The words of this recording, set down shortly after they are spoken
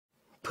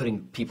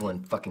putting people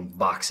in fucking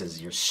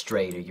boxes. You're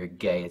straight or you're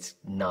gay. It's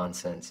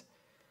nonsense.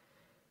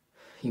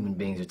 Human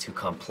beings are too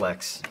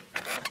complex.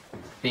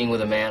 Being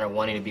with a man or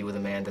wanting to be with a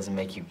man doesn't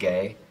make you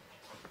gay.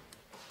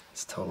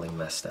 It's totally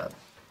messed up.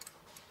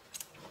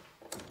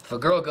 If a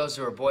girl goes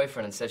to her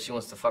boyfriend and says she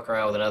wants to fuck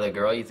around with another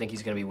girl, you think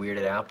he's gonna be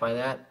weirded out by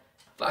that?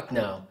 Fuck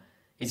no.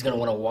 He's gonna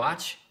wanna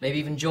watch, maybe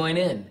even join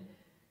in.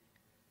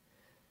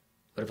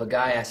 But if a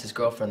guy asked his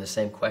girlfriend the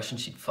same question,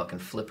 she'd fucking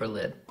flip her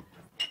lid.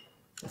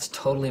 It's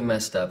totally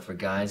messed up for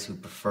guys who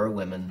prefer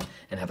women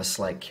and have a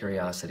slight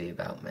curiosity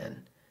about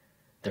men.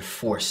 They're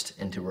forced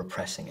into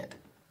repressing it.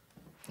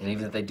 And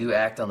even if they do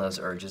act on those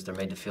urges, they're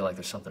made to feel like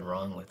there's something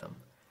wrong with them.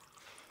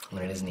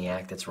 When it isn't the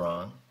act that's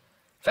wrong.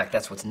 In fact,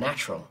 that's what's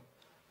natural.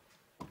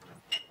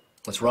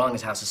 What's wrong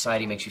is how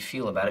society makes you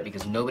feel about it,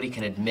 because nobody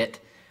can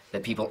admit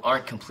that people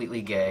aren't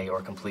completely gay or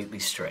completely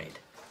straight.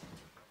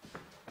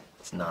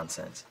 It's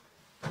nonsense.